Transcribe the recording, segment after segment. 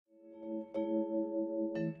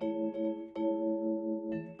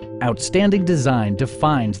Outstanding design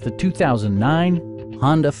defines the 2009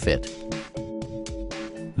 Honda Fit.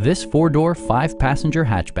 This four-door, five-passenger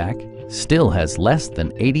hatchback still has less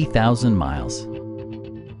than 80,000 miles.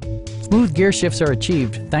 Smooth gear shifts are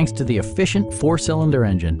achieved thanks to the efficient four-cylinder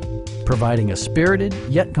engine, providing a spirited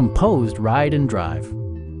yet composed ride and drive.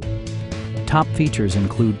 Top features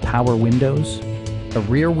include power windows, a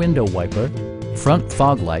rear window wiper, front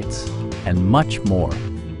fog lights, and much more.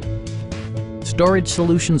 Storage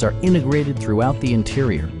solutions are integrated throughout the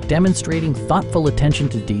interior, demonstrating thoughtful attention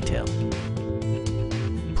to detail.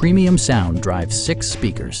 Premium sound drives 6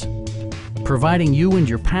 speakers, providing you and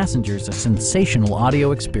your passengers a sensational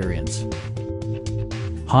audio experience.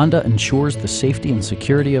 Honda ensures the safety and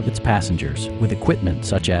security of its passengers with equipment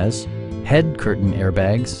such as head curtain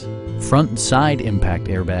airbags, front and side impact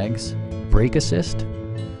airbags, brake assist,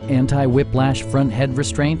 anti-whiplash front head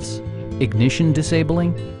restraints, ignition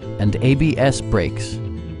disabling, and ABS brakes.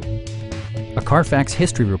 A Carfax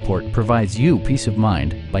history report provides you peace of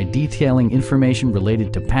mind by detailing information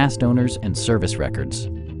related to past owners and service records.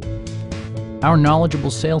 Our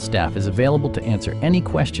knowledgeable sales staff is available to answer any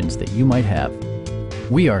questions that you might have.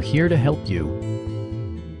 We are here to help you.